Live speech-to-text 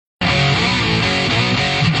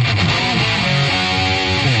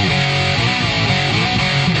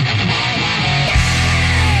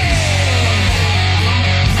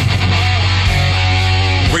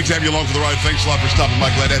to have you along for the ride. Thanks a lot for stopping by.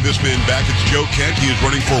 Glad to have this man back. It's Joe Kent. He is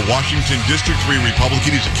running for Washington District 3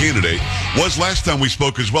 Republican. He's a candidate. Was last time we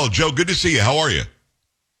spoke as well. Joe, good to see you. How are you?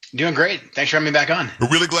 Doing great. Thanks for having me back on. We're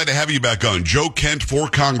really glad to have you back on.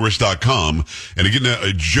 JoeKentForCongress.com. And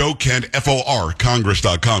again, Joe Kent, F-O-R,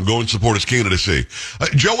 Congress.com. Go and support his candidacy.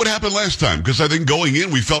 Joe, what happened last time? Because I think going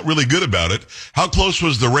in, we felt really good about it. How close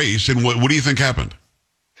was the race, and what do you think happened?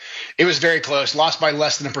 It was very close. Lost by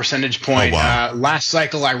less than a percentage point. Oh, wow. Last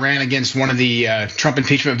cycle, I ran against one of the Trump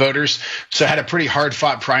impeachment voters, so I had a pretty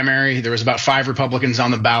hard-fought primary. There was about 5 Republicans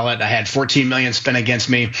on the ballot. I had $14 million spent against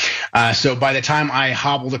me. So by the time I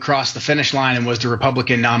hobbled across the finish line and was the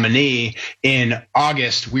Republican nominee in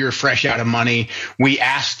August, we were fresh out of money. We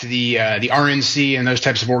asked the RNC and those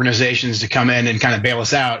types of organizations to come in and kind of bail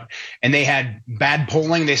us out, and they had bad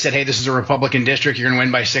polling. They said, hey, this is a Republican district. You're going to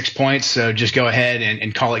win by 6 points, so just go ahead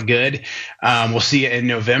and call it good. We'll see it in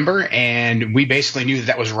November. And we basically knew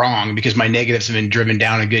that was wrong because my negatives have been driven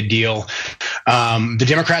down a good deal. The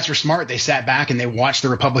Democrats were smart. They sat back and they watched the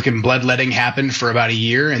Republican bloodletting happen for about a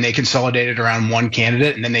year, and they consolidated around one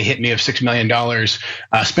candidate. And then they hit me of $6 million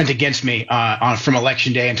spent against me from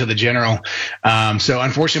election day until the general. So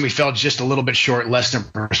unfortunately, we fell just a little bit short, less than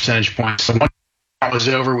a percentage point. So was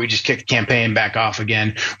over, we just kicked the campaign back off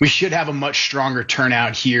again. We should have a much stronger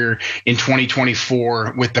turnout here in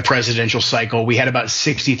 2024 with the presidential cycle. We had about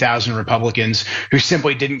 60,000 Republicans who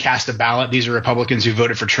simply didn't cast a ballot. These are Republicans who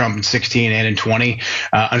voted for Trump in 16 and in 20.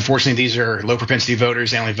 Unfortunately, these are low propensity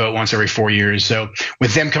voters. They only vote once every 4 years. So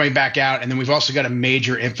with them coming back out, and then we've also got a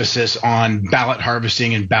major emphasis on ballot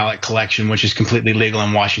harvesting and ballot collection, which is completely legal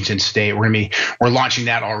in Washington state. We're launching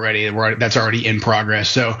that already. That's already in progress.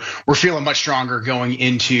 So we're feeling much stronger going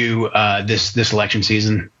into this election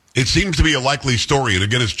season. It seems to be a likely story, and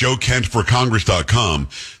again, it's JoeKentForCongress.com,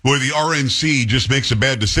 where the RNC just makes a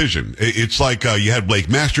bad decision. It's like you had Blake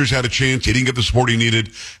Masters had a chance. He didn't get the support he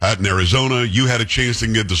needed out in Arizona. You had a chance to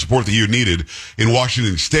get the support that you needed in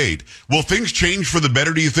Washington State. Will things change for the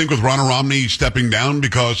better, do you think, with Ronna Romney stepping down? Or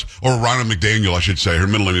Ronna McDaniel, I should say. Her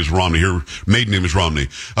middle name is Romney. Her maiden name is Romney.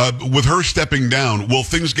 With her stepping down, will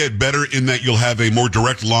things get better in that you'll have a more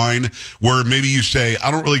direct line where maybe you say,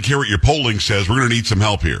 I don't really care what your polling says. We're going to need some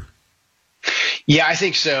help here? Yeah, I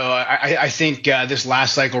think so. I think this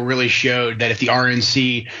last cycle really showed that if the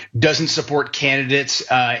RNC doesn't support candidates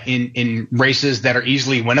in races that are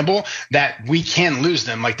easily winnable, that we can lose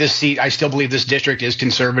them. Like this seat, I still believe this district is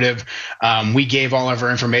conservative. We gave all of our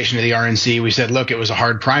information to the RNC. We said, look, it was a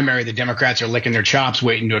hard primary. The Democrats are licking their chops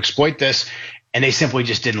waiting to exploit this. And they simply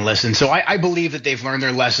just didn't listen. So I believe that they've learned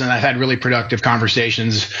their lesson. I've had really productive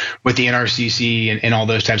conversations with the NRCC and all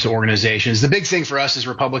those types of organizations. The big thing for us is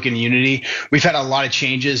Republican unity. We've had a lot of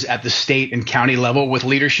changes at the state and county level with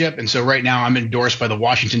leadership. And so right now I'm endorsed by the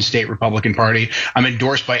Washington State Republican Party. I'm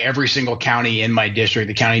endorsed by every single county in my district,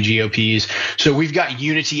 the county GOPs. So we've got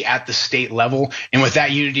unity at the state level. And with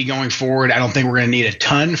that unity going forward, I don't think we're going to need a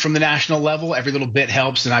ton from the national level. Every little bit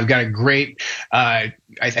helps. And I've got a great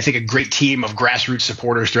I think a great team of grassroots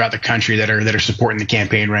supporters throughout the country that are supporting the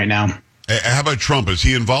campaign right now. How about Trump? Is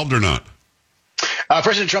he involved or not?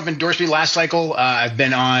 President Trump endorsed me last cycle. I've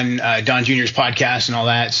been on Don Jr.'s podcast and all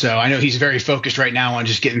that, so I know he's very focused right now on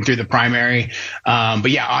just getting through the primary.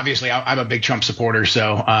 But yeah, obviously I'm a big Trump supporter,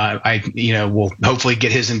 so I will hopefully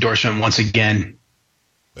get his endorsement once again.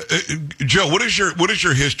 Joe, what is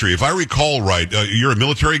your history? If I recall right, you're a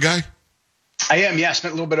military guy? I am, yeah. I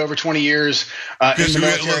spent a little bit over 20 years in the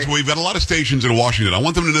military. We've got a lot of stations in Washington. I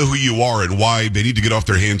want them to know who you are and why they need to get off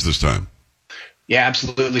their hands this time. Yeah,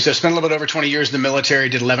 absolutely. So I spent a little bit over 20 years in the military,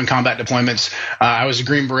 did 11 combat deployments. I was a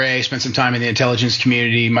Green Beret, spent some time in the intelligence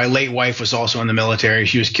community. My late wife was also in the military.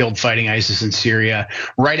 She was killed fighting ISIS in Syria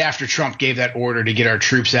right after Trump gave that order to get our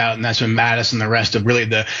troops out. And that's when Mattis and the rest of really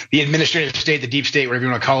the administrative state, the deep state, whatever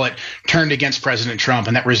you want to call it, turned against President Trump.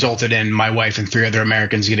 And that resulted in my wife and 3 other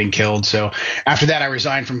Americans getting killed. So after that, I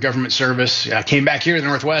resigned from government service. I came back here to the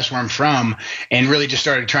Northwest where I'm from and really just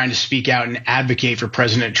started trying to speak out and advocate for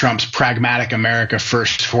President Trump's pragmatic America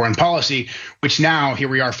first foreign policy, which now here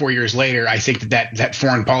we are 4 years later. I think that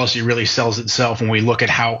foreign policy really sells itself when we look at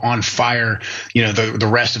how on fire, the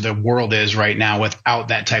rest of the world is right now without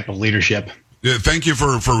that type of leadership. Yeah, thank you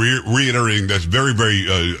for reiterating that very,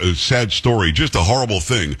 very sad story. Just a horrible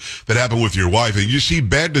thing that happened with your wife. And you see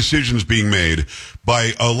bad decisions being made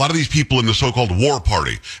by a lot of these people in the so-called war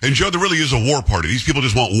party. And Joe, there really is a war party. These people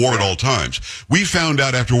just want war at all times. We found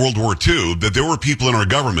out after World War II that there were people in our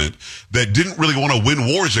government that didn't really want to win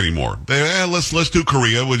wars anymore. Let's do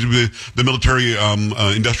Korea. The military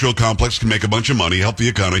industrial complex can make a bunch of money, help the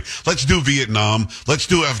economy. Let's do Vietnam. Let's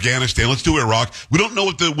do Afghanistan. Let's do Iraq. We don't know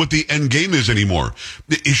what the end game is anymore.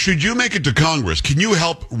 Should you make it to Congress, can you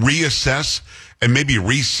help reassess and maybe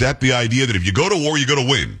reset the idea that if you go to war, you go to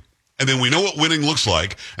win? And then we know what winning looks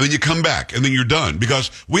like, and then you come back, and then you're done. Because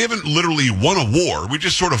we haven't literally won a war. We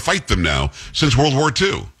just sort of fight them now since World War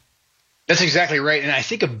II. That's exactly right. And I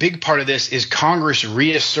think a big part of this is Congress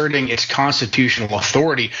reasserting its constitutional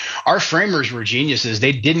authority. Our framers were geniuses.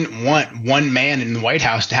 They didn't want one man in the White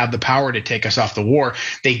House to have the power to take us off the war.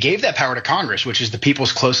 They gave that power to Congress, which is the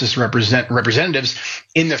people's closest representatives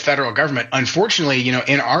in the federal government. Unfortunately,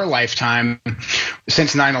 in our lifetime,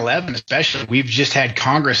 since 9/11 especially, we've just had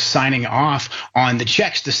Congress signing off on the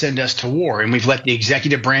checks to send us to war. And we've let the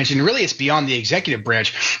executive branch, and really it's beyond the executive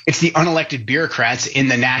branch, it's the unelected bureaucrats in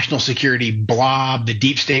the national security blob, the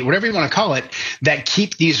deep state, whatever you want to call it, that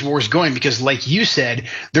keep these wars going. Because like you said,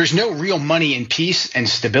 there's no real money in peace and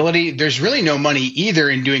stability. There's really no money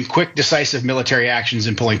either in doing quick, decisive military actions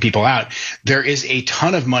and pulling people out. There is a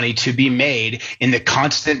ton of money to be made in the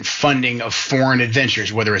constant funding of foreign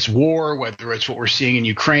adventures, whether it's war, whether it's what we're seeing in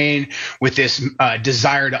Ukraine with this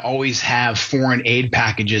desire to always have foreign aid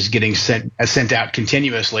packages getting sent out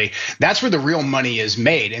continuously. That's where the real money is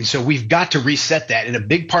made. And so we've got to reset that. And a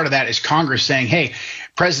big part of that is Congress saying, hey,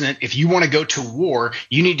 President, if you want to go to war,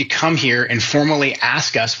 you need to come here and formally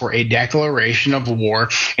ask us for a declaration of war.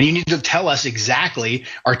 And you need to tell us exactly,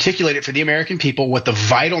 articulate it for the American people, what the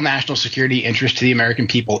vital national security interest to the American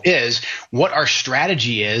people is, what our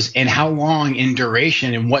strategy is, and how long in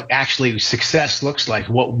duration, and what actually success looks like,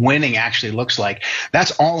 what winning actually looks like.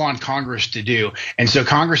 That's all on Congress to do. And so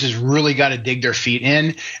Congress has really got to dig their feet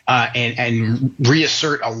in and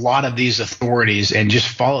reassert a lot of these authorities and just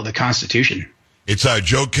follow the Constitution. It's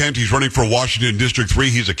Joe Kent. He's running for Washington District 3.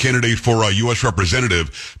 He's a candidate for U.S.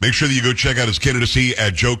 Representative. Make sure that you go check out his candidacy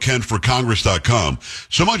at joekentforcongress.com.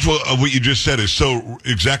 So much of what you just said is so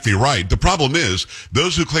exactly right. The problem is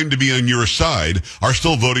those who claim to be on your side are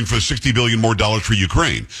still voting for $60 billion more for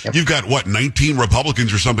Ukraine. Yep. You've got, 19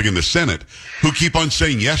 Republicans or something in the Senate who keep on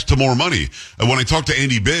saying yes to more money. And when I talked to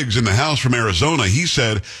Andy Biggs in the House from Arizona, he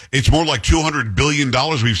said it's more like $200 billion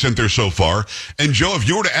we've sent there so far. And Joe, if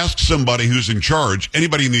you were to ask somebody who's in charge,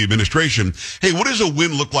 anybody in the administration, hey, what does a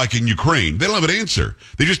win look like in Ukraine? They don't have an answer.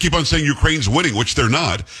 They just keep on saying Ukraine's winning, which they're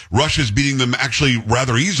not. Russia's beating them actually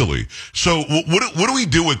rather easily. So what do we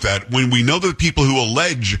do with that when we know that people who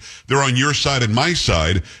allege they're on your side and my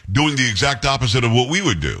side doing the exact opposite of what we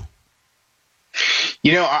would do?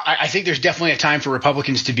 I think there's definitely a time for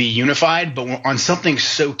Republicans to be unified, but on something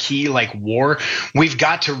so key like war, we've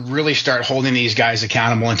got to really start holding these guys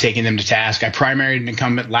accountable and taking them to task. I primaried an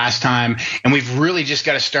incumbent last time, and we've really just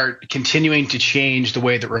got to start continuing to change the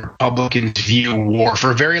way that Republicans view war.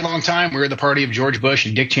 For a very long time, we were the party of George Bush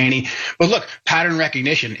and Dick Cheney. But look, pattern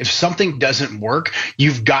recognition. If something doesn't work,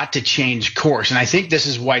 you've got to change course. And I think this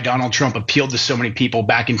is why Donald Trump appealed to so many people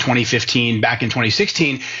back in 2015, back in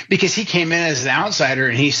 2016, because he came in as an outsider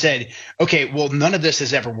and he said, okay, well, none of this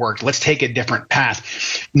has ever worked. Let's take a different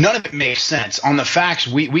path. None of it makes sense. On the facts,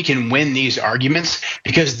 we can win these arguments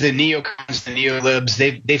because the neocons, the neolibs,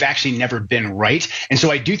 they've actually never been right. And so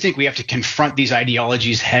I do think we have to confront these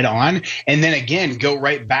ideologies head on and then again go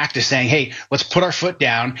right back to saying, hey, let's put our foot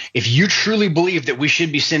down. If you truly believe that we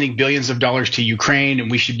should be sending billions of dollars to Ukraine and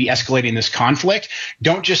we should be escalating this conflict,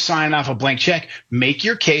 don't just sign off a blank check. Make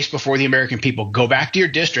your case before the American people. Go back to your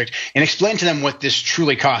district and explain to them what this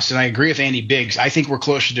truly costs. And I agree with Andy Biggs. I think we're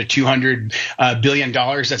closer to $200 billion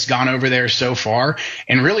that's gone over there so far.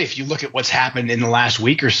 And really, if you look at what's happened in the last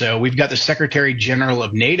week or so, we've got the Secretary General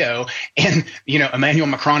of NATO and, Emmanuel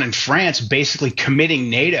Macron in France basically committing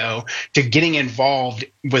NATO to getting involved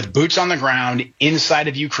with boots on the ground inside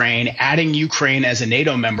of Ukraine, adding Ukraine as a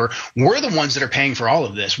NATO member. We're the ones that are paying for all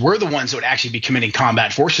of this. We're the ones that would actually be committing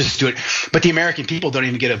combat forces to it. But the American people don't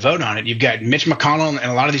even get a vote on it. You've got Mitch McConnell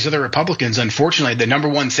and a lot of these other Republicans. Unfortunately, the number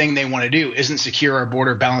one thing they want to do isn't secure our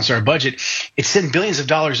border, balance our budget. It's send billions of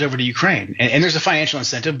dollars over to Ukraine. And there's a financial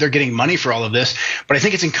incentive. They're getting money for all of this. But I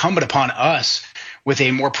think it's incumbent upon us with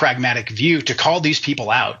a more pragmatic view to call these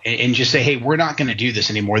people out and just say, hey, we're not going to do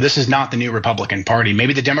this anymore. This is not the new Republican Party.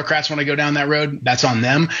 Maybe the Democrats want to go down that road. That's on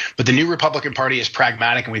them. But the new Republican Party is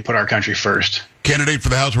pragmatic and we put our country first. Candidate for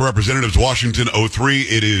the House of Representatives, Washington 03.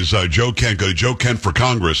 It is Joe Kent. Go to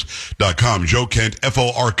joekentforcongress.com. Joe Kent,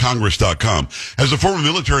 FOR Congress.com. As a former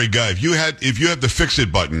military guy, if you had the fix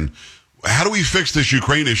it button, how do we fix this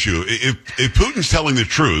Ukraine issue? If Putin's telling the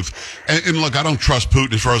truth, and look, I don't trust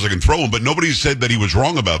Putin as far as I can throw him, but nobody said that he was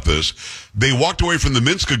wrong about this. They walked away from the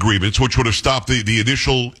Minsk agreements, which would have stopped the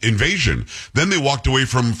initial invasion. Then they walked away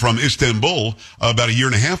from Istanbul about a year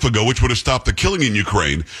and a half ago, which would have stopped the killing in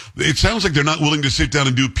Ukraine. It sounds like they're not willing to sit down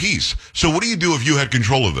and do peace. So what do you do if you had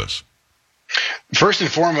control of this? First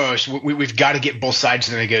and foremost, we've got to get both sides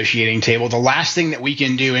to the negotiating table. The last thing that we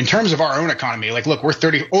can do in terms of our own economy, like, look, we're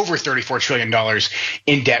over $34 trillion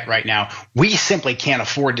in debt right now. We simply can't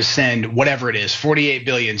afford to send whatever it is, 48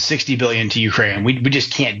 billion, 60 billion to Ukraine. We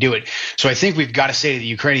just can't do it. So I think we've got to say to the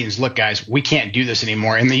Ukrainians, look, guys, we can't do this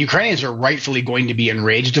anymore. And the Ukrainians are rightfully going to be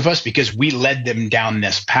enraged of us because we led them down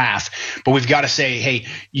this path. But we've got to say, hey,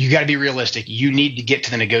 you got to be realistic. You need to get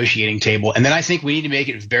to the negotiating table. And then I think we need to make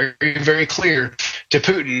it very, very clear to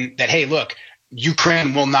Putin that, hey, look,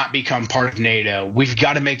 Ukraine will not become part of NATO. We've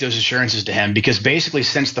got to make those assurances to him because basically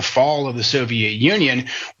since the fall of the Soviet Union,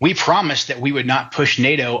 we promised that we would not push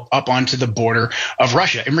NATO up onto the border of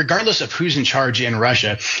Russia. And regardless of who's in charge in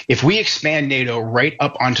Russia, if we expand NATO right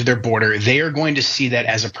up onto their border, they are going to see that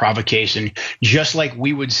as a provocation, just like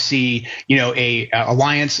we would see, a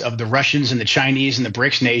alliance of the Russians and the Chinese and the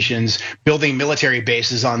BRICS nations building military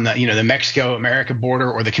bases on the Mexico-America border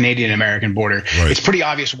or the Canadian-American border. Right. It's pretty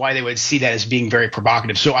obvious why they would see that as being very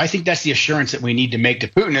provocative. So I think that's the assurance that we need to make to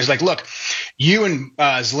Putin is like, look, you and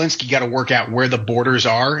Zelensky got to work out where the borders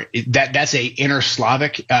are. That's a inner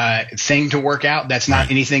Slavic thing to work out. That's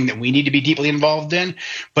not anything that we need to be deeply involved in.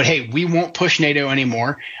 But hey, we won't push NATO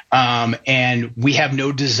anymore. And we have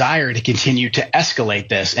no desire to continue to escalate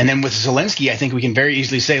this. And then with Zelensky, I think we can very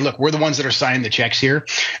easily say, look, we're the ones that are signing the checks here.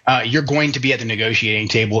 You're going to be at the negotiating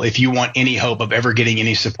table if you want any hope of ever getting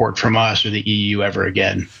any support from us or the EU ever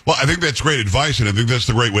again. Well, I think that's great advice, and I think that's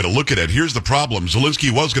the right way to look at it. Here's the problem.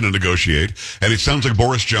 Zelensky was going to negotiate, and it sounds like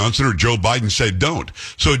Boris Johnson or Joe Biden said don't.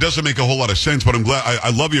 So it doesn't make a whole lot of sense, but I'm glad. I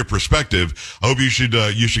love your perspective. I hope you should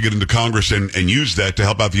get into Congress and use that to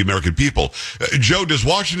help out the American people. Joe, does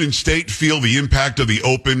Washington State feel the impact of the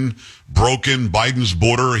open, broken Biden's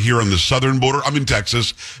border here on the southern border? I'm in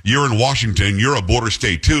Texas. You're in Washington. You're a border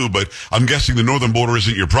state too, but I'm guessing the northern border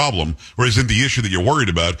isn't your problem or isn't the issue that you're worried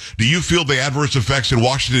about. Do you feel the adverse effects in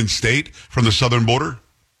Washington State from the southern border?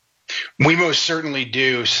 We most certainly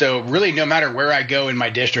do. So really, no matter where I go in my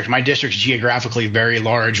district's geographically very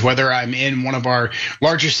large, whether I'm in one of our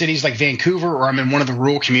larger cities like Vancouver or I'm in one of the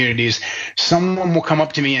rural communities, someone will come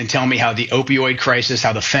up to me and tell me how the opioid crisis,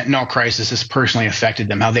 how the fentanyl crisis has personally affected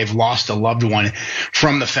them, how they've lost a loved one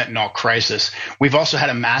from the fentanyl crisis. We've also had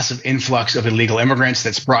a massive influx of illegal immigrants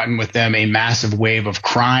that's brought in with them a massive wave of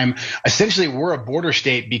crime. Essentially, we're a border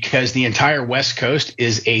state because the entire West Coast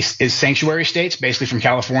is sanctuary states, basically from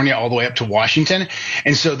California all the way up to Washington.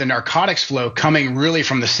 And so the narcotics flow coming really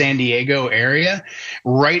from the San Diego area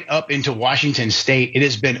right up into Washington State, it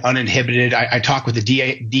has been uninhibited. I talked with the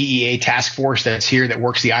DEA task force that's here that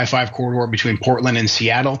works the I-5 corridor between Portland and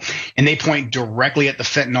Seattle, and they point directly at the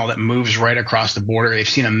fentanyl that moves right across the border. They've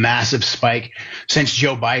seen a massive spike since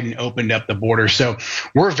Joe Biden opened up the border. So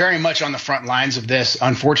we're very much on the front lines of this,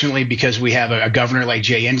 unfortunately, because we have a governor like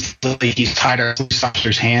Jay Inslee. He's tied our police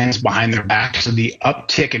officers' hands behind their backs. So the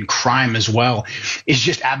uptick in crime as well is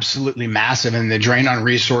just absolutely massive, and the drain on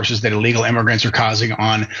resources that illegal immigrants are causing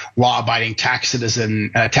on law-abiding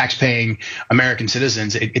tax-paying American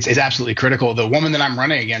citizens, it's absolutely critical. The woman that I'm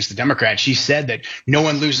running against, the Democrat, she said that no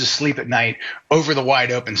one loses sleep at night over the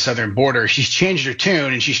wide open southern border. She's changed her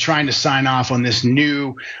tune, and she's trying to sign off on this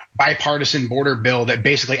new bipartisan border bill that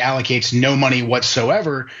basically allocates no money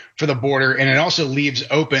whatsoever for the border, and it also leaves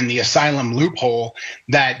open the asylum loophole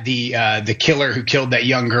that the killer who killed that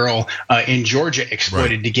young girl in Georgia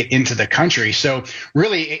exploited to get into the country. So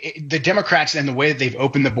really, the Democrats and the way that they've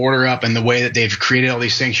opened the border up and the way that they've created all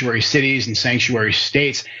these sanctuary cities and sanctuary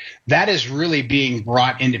states, that is really being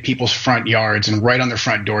brought into people's front yards and right on their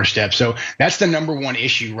front doorstep. So that's the number one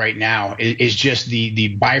issue right now is just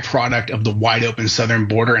the byproduct of the wide open southern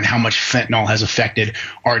border and how much fentanyl has affected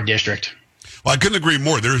our district. Well, I couldn't agree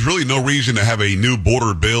more. There's really no reason to have a new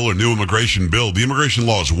border bill or new immigration bill. The immigration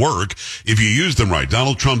laws work if you use them right.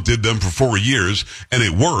 Donald Trump did them for 4 years, and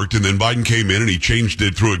it worked, and then Biden came in and he changed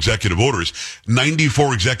it through executive orders.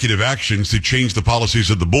 94 executive actions to change the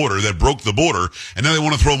policies of the border that broke the border, and now they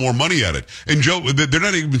want to throw more money at it. And Joe, they're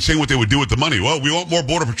not even saying what they would do with the money. Well, we want more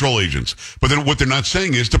Border Patrol agents. But then what they're not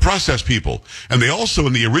saying is to process people. And they also,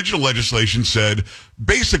 in the original legislation, said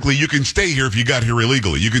basically, you can stay here if you got here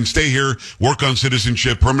illegally. You can stay here, work on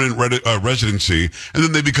citizenship, permanent residency, and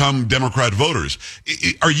then they become Democrat voters.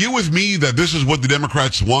 Are you with me that this is what the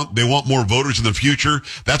Democrats want? They want more voters in the future.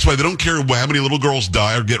 That's why they don't care how many little girls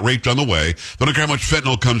die or get raped on the way. They don't care how much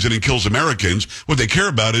fentanyl comes in and kills Americans. What they care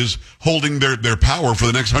about is holding their power for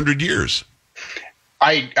the next 100 years.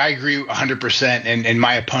 I agree 100%, and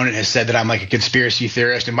my opponent has said that I'm like a conspiracy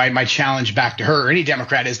theorist, and my challenge back to her or any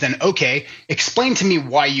Democrat is then, okay, explain to me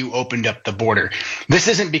why you opened up the border. This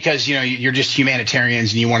isn't because, you're just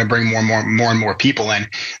humanitarians and you want to bring more and more people in.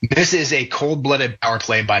 This is a cold-blooded power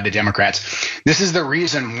play by the Democrats. This is the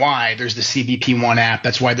reason why there's the CBP1 app.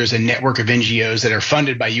 That's why there's a network of NGOs that are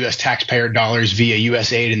funded by U.S. taxpayer dollars via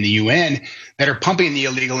U.S. aid and the UN that are pumping the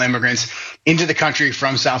illegal immigrants into the country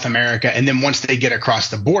from South America. And then once they get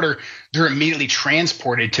across the border, they're immediately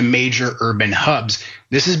transported to major urban hubs.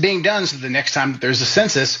 This is being done so the next time that there's a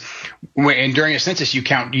census, and during a census you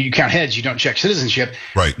count heads, you don't check citizenship.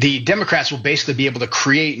 Right. The Democrats will basically be able to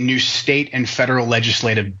create new state and federal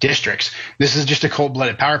legislative districts. This is just a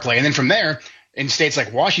cold-blooded power play. And then from there, in states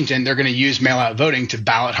like Washington, they're going to use mail-out voting to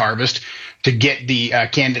ballot harvest to get the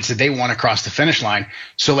candidates that they want across the finish line.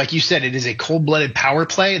 So like you said, it is a cold-blooded power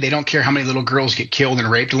play. They don't care how many little girls get killed and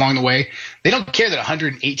raped along the way. They don't care that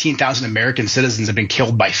 118,000 American citizens have been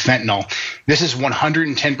killed by fentanyl. This is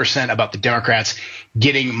 110% about the Democrats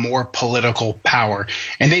getting more political power.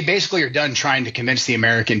 And they basically are done trying to convince the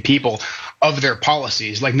American people of their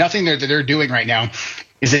policies. Like nothing that they're doing right now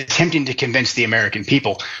is attempting to convince the American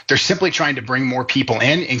people. They're simply trying to bring more people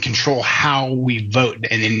in and control how we vote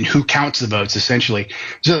and who counts the votes, essentially.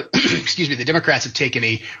 So, excuse me, the Democrats have taken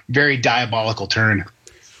a very diabolical turn.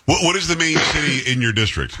 What is the main city in your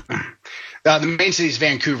district? The main city is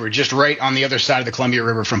Vancouver, just right on the other side of the Columbia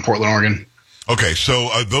River from Portland, Oregon. Okay, so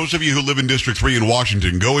those of you who live in District 3 in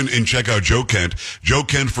Washington, go in and check out Joe Kent,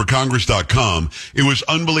 JoeKentForCongress.com. It was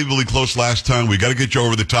unbelievably close last time. We got to get you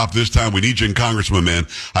over the top this time. We need you in Congress, my man.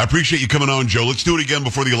 I appreciate you coming on, Joe. Let's do it again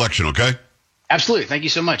before the election, okay? Absolutely. Thank you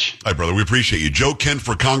so much. All right, brother. We appreciate you.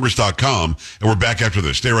 JoeKentForCongress.com, and we're back after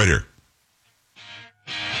this. Stay right here.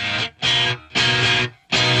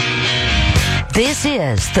 This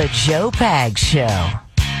is the Joe Pags Show.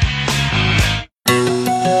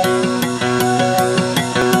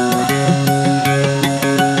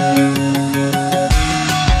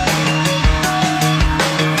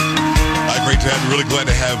 Really glad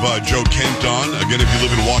to have Joe Kent on. Again, if you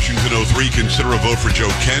live in Washington 03, consider a vote for Joe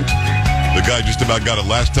Kent. The guy just about got it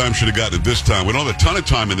last time, should have gotten it this time. We don't have a ton of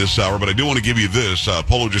time in this hour, but I do want to give you this.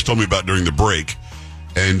 Polo just told me about during the break.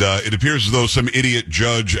 And it appears as though some idiot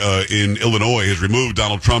judge in Illinois has removed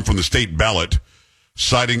Donald Trump from the state ballot,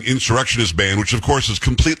 citing insurrectionist ban, which, of course, is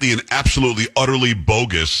completely and absolutely, utterly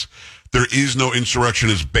bogus. There is no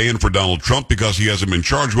insurrectionist ban for Donald Trump because he hasn't been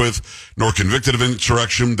charged with nor convicted of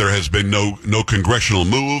insurrection. There has been no congressional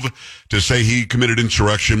move to say he committed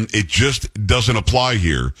insurrection. It just doesn't apply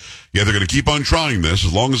here. Yeah, they're going to keep on trying this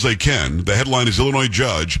as long as they can. The headline is Illinois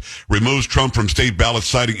judge removes Trump from state ballot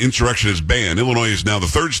citing insurrectionist ban. Illinois is now the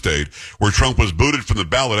third state where Trump was booted from the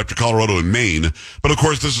ballot after Colorado and Maine. But of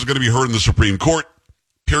course, this is going to be heard in the Supreme Court.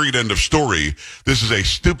 Period, end of story. This is a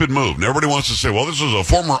stupid move. And everybody wants to say, well, this is a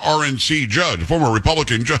former RNC judge, a former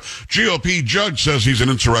Republican GOP judge says he's an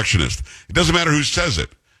insurrectionist. It doesn't matter who says it.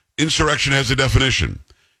 Insurrection has a definition.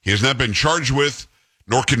 He has not been charged with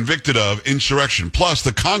nor convicted of insurrection. Plus,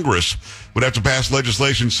 the Congress would have to pass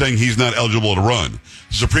legislation saying he's not eligible to run.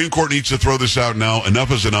 The Supreme Court needs to throw this out now.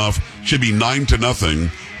 Enough is enough. Should be 9-0.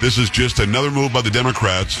 This is just another move by the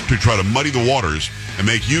Democrats to try to muddy the waters and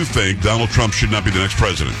make you think Donald Trump should not be the next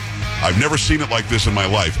president. I've never seen it like this in my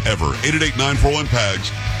life, ever. 888-941-PAGS,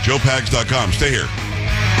 JoePags.com. Stay here.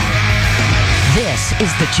 This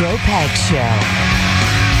is the Joe Pags Show.